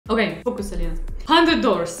Okay, focus, Alina. 100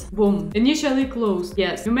 doors. Boom. Initially closed.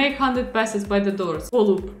 Yes. You make 100 passes by the doors. For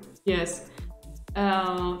loop. Yes.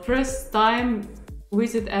 First time,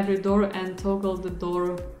 visit every door and toggle the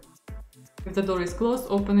door. If the door is closed,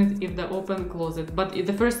 open it. If the open, close it. But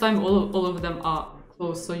the first time, all of them are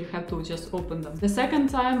closed, so you have to just open them. The second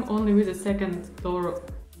time, only with the second door.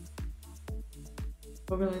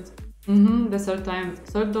 Toggle it. The third time,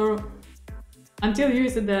 third door. Until you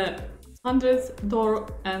visit the 100th door,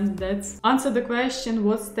 and that's answer the question: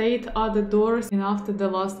 what state are the doors in after the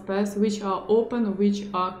last pass? Which are open, which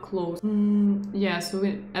are closed? Yeah, so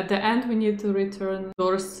at the end we need to return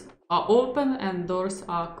doors are open and doors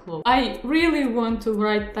are closed. I really want to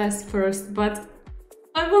write test first, but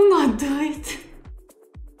I will not do it.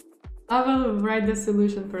 I will write the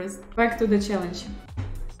solution first. Back to the challenge.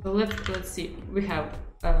 So let's see. We have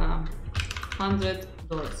 100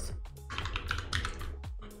 doors.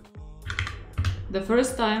 The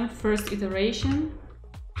first time, first iteration,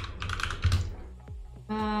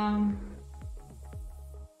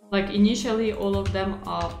 like initially all of them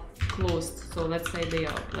are closed. So let's say they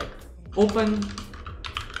are like open,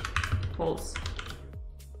 false.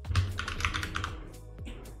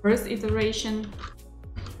 First iteration,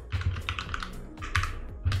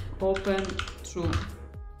 open, true.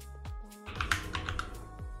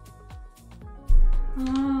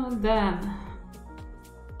 Then,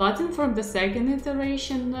 starting from the second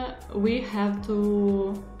iteration, we have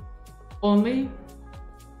to only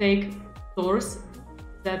take doors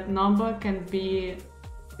that number can be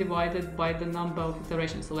divided by the number of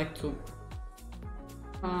iterations, so like 2.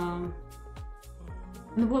 And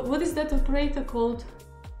what is that operator called?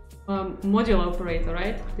 Modular operator,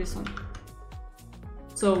 right? This one.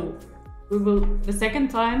 So we will, the second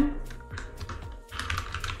time,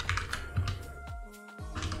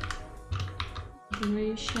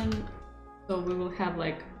 iteration, so we will have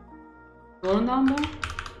like door number,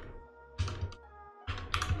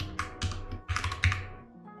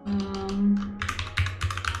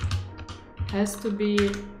 has to be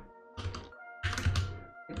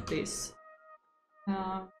like this,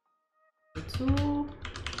 2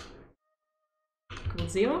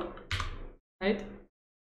 equals 0, right?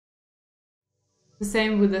 The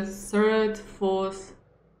same with the third, fourth,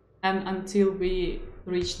 and until we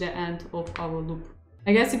reach the end of our loop.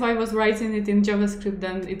 I guess if I was writing it in JavaScript,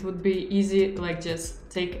 then it would be easy, like just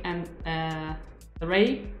take an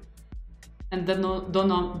array and the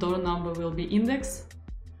door number will be index,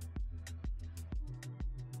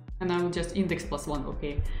 and I will just index plus 1,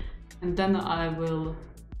 okay, and then I will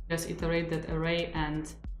just iterate that array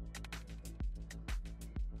and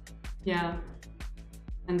yeah,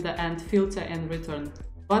 and the end filter and return.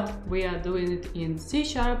 But we are doing it in C#,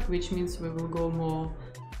 which means we will go more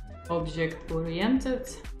object oriented,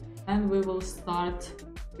 and we will start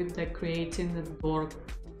with the creating the door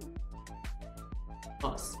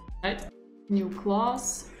class, right? New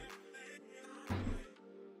class,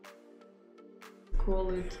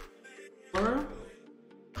 call it door.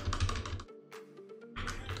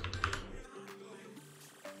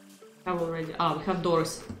 Have already, we have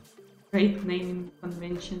doors. Great naming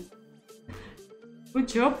convention. Good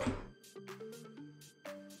job.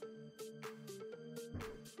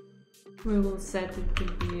 We will set it to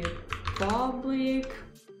be public.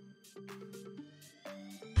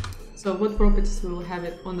 So what properties we will have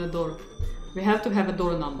it on the door? We have to have a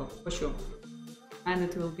door number for sure, and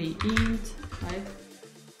it will be int, right?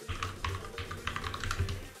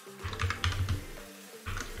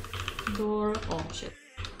 Door. Oh shit.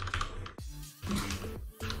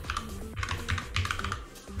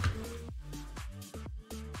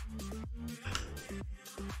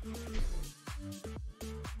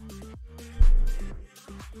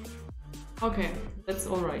 Okay, that's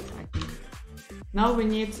all right, I think. Now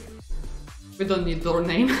we don't need door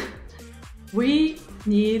name. We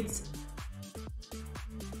need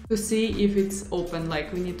to see if it's open,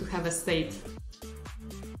 like we need to have a state.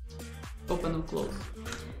 Open or close.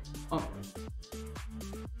 Oh.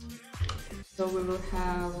 So we will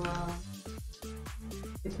have,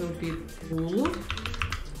 it will be full,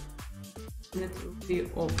 and it will be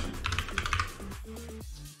open.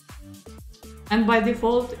 And by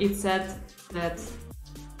default, it said that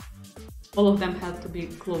all of them have to be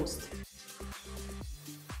closed.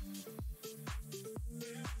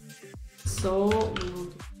 So we will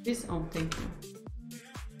do this. Oh, thank you.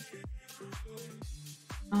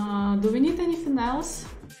 Do we need anything else?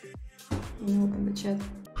 Let me open the chat.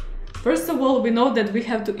 First of all, we know that we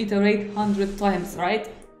have to iterate 100 times, right?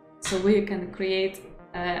 So we can create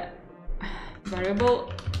a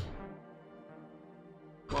variable.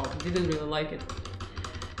 Well, didn't really like it.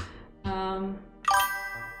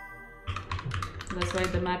 let's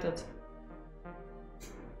write the method.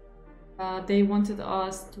 They wanted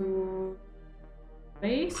us to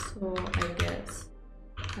array, so I guess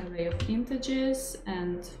array of integers.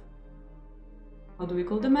 And how do we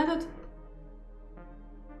call the method?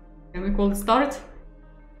 Can we call it start?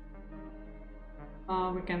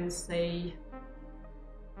 We can say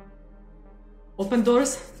open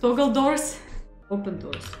doors, toggle doors, open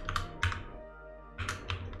doors.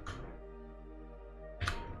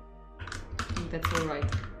 I think that's all right.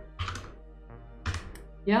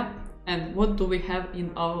 Yeah, and what do we have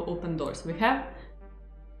in our open doors? We have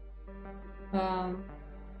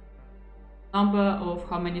number of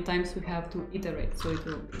how many times we have to iterate, so it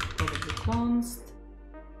will be probably const,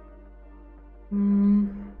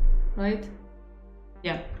 right?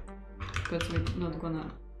 Yeah, because we're not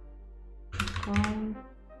gonna count.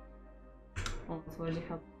 Oh, so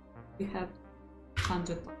we have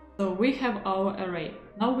 100. So we have our array.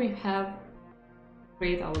 Now we have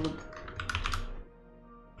create our loop.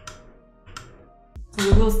 So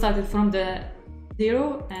we will start it from the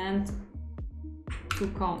 0 and to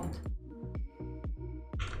count.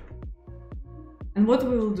 And what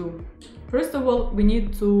we will do? First of all, we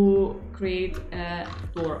need to create a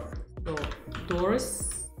door. So doors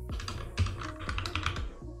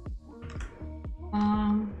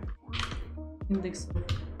index of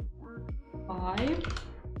 5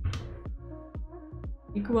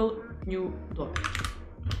 equal new door.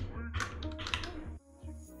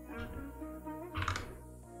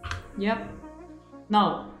 Yep.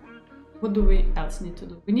 Now, what do we else need to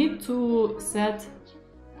do? We need to set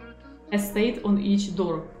a state on each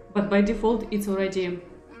door, but by default it's already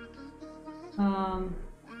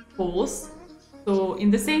false. So in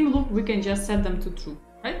the same loop we can just set them to true,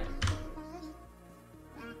 right?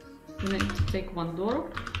 We need to take one door.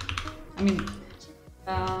 I mean,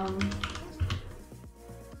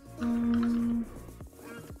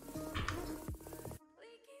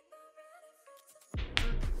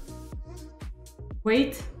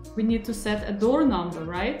 wait, we need to set a door number,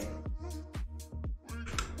 right?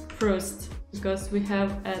 First, because we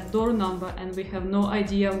have a door number and we have no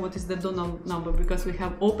idea what is the door number, because we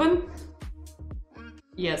have open.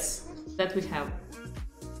 Yes, that we have.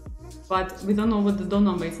 But we don't know what the door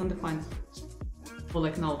number is undefined. Or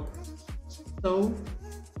like null. So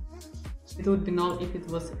it would be null if it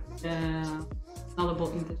was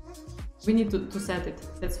nullable integer. We need to set it.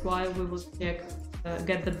 That's why we will check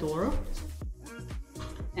get the door.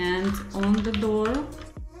 And on the door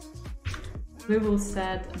we will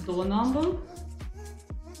set door number,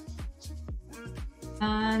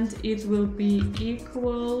 and it will be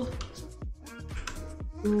equal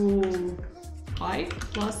to 5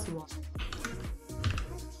 plus 1.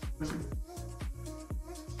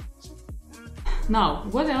 Now,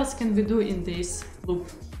 what else can we do in this loop?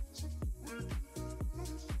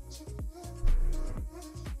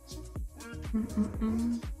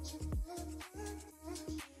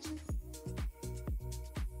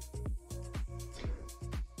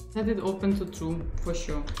 Set it open to true for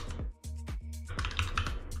sure.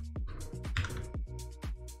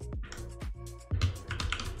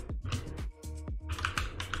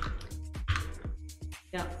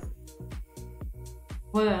 Yeah.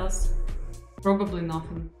 What else? Probably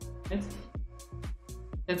nothing, right?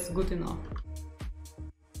 That's good enough.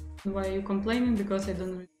 Why are you complaining? Because I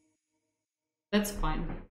don't read. That's fine.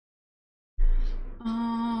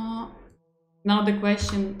 Now the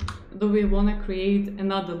question, do we want to create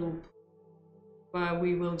another loop where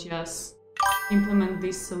we will just implement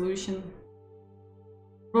this solution?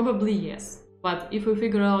 Probably yes. But if we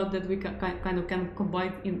figure out that we can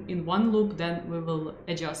combine in one loop, then we will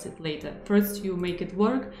adjust it later. First you make it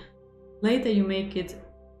work, later you make it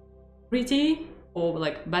pretty or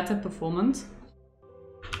like better performance.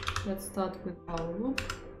 Let's start with our loop.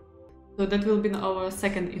 So that will be our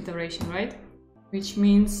second iteration, right? Which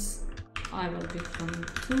means I will be from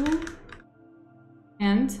 2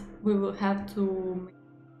 and we will have to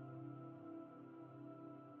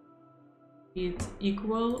make it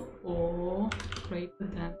equal or greater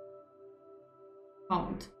than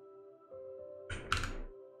count.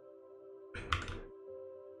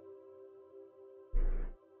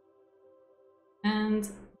 And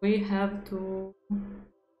we have to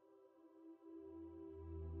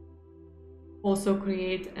also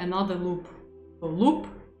create another loop, a loop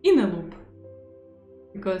in a loop,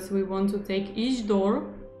 because we want to take each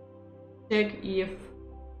door, check if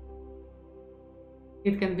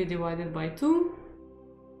it can be divided by 2,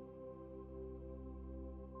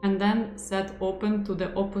 and then set open to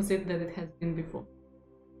the opposite that it has been before.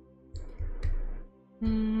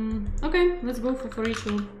 Okay, let's go for each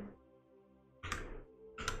loop.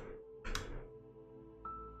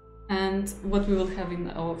 And what we will have in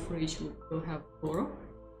our for each, we will have door.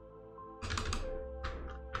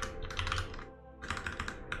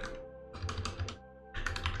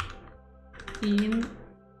 In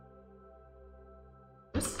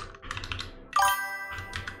this.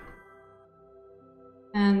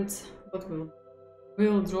 And what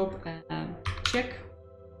we'll drop a check,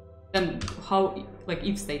 then how, like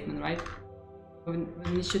if statement, right? We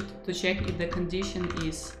need to check if the condition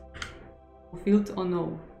is fulfilled or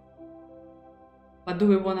no. But do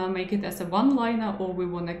we want to make it as a one-liner, or we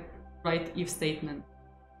want to write if statement?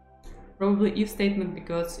 Probably if statement,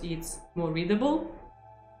 because it's more readable,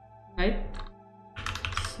 right?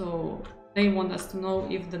 So they want us to know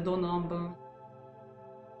if the door number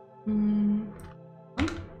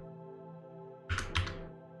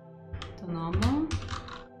the number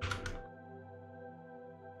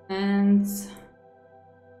and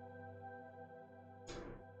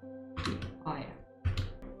I,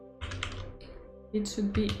 it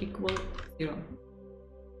should be equal 0.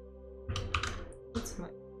 That's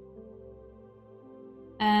right.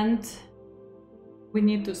 And we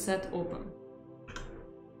need to set open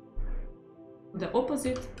the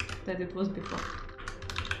opposite that it was before.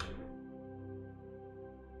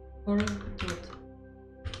 Or dot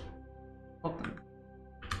open.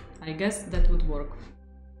 I guess that would work.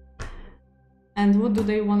 And what do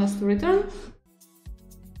they want us to return?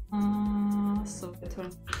 So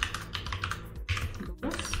return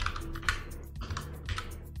doors.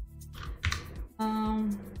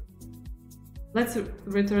 Let's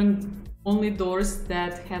return only doors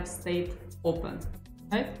that have stayed open,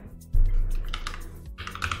 right?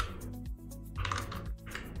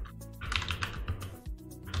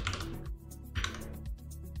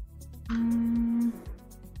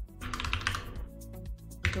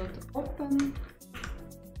 Dot open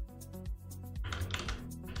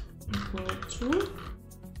equal true.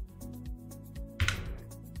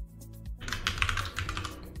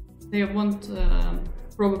 They want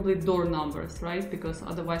probably door numbers, right? Because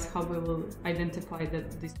otherwise how we will identify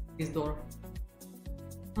that this door.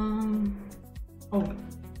 Oh,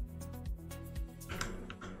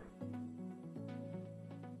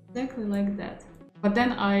 exactly like that. But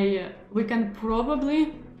then we can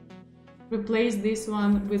probably replace this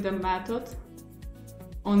one with a method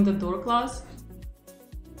on the door class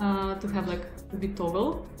to have like a bit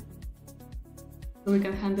toggle, so we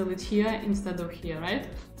can handle it here instead of here, right?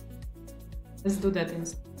 Let's do that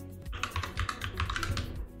instead.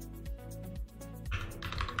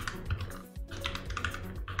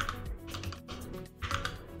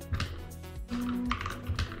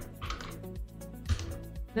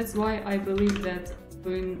 That's why I believe that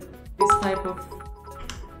doing this type of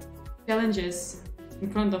challenges in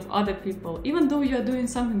front of other people, even though you are doing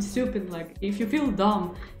something stupid, like if you feel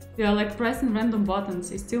dumb, you are like pressing random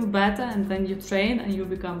buttons, it's still better, and then you train and you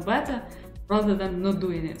become better rather than not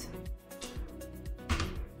doing it.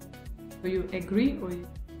 Do you agree, or you...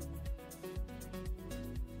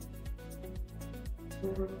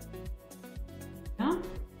 yeah?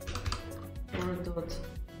 Or dot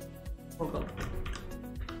toggle.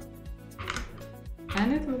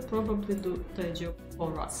 And it will probably do the job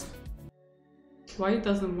for us. Why it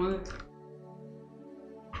doesn't want it?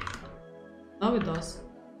 Now it does.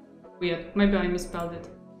 Weird. Maybe I misspelled it.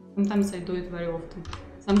 Sometimes I do it very often.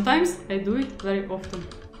 Sometimes I do it very often.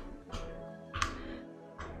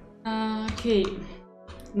 Okay.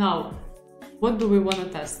 Now, what do we want to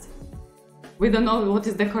test? We don't know what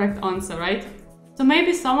is the correct answer, right? So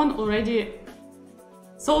maybe someone already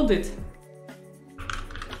solved it.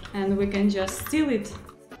 And we can just steal it.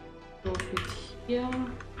 Drop it here.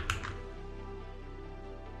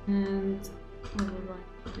 And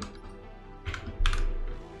overwrite it.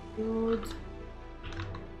 Good.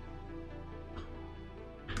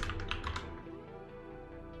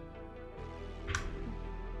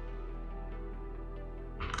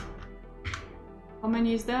 How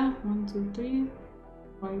many is there? 1, 2, 3,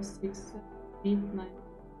 5, 6, 7, 8, 9,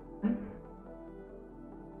 10.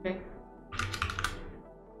 Okay.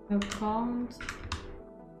 Count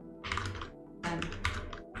 10.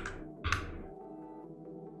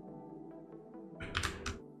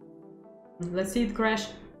 Let's see it crash.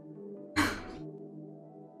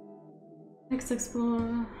 Next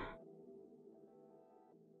Explorer.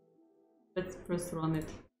 Let's first run it.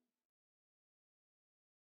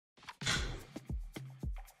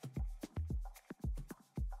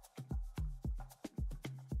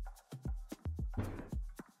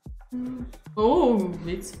 Oh,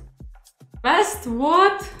 it's fast.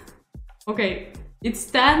 What? Okay, it's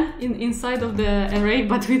 10 inside of the array,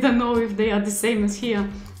 but we don't know if they are the same as here.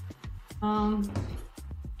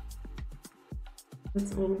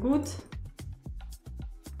 That's all good.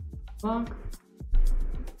 Back.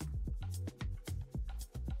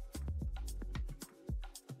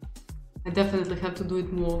 I definitely have to do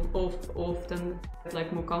it more often,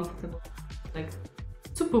 like more comfortable. Like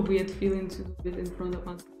super weird feeling to do it in front of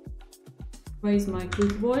us. Raise my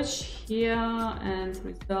quick watch here and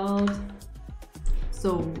result.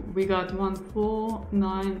 So we got 1, 4,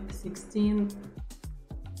 9, 16.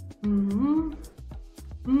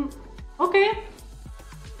 Okay.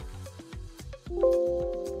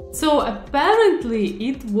 So apparently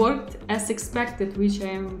it worked as expected, which I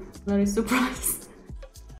am very surprised.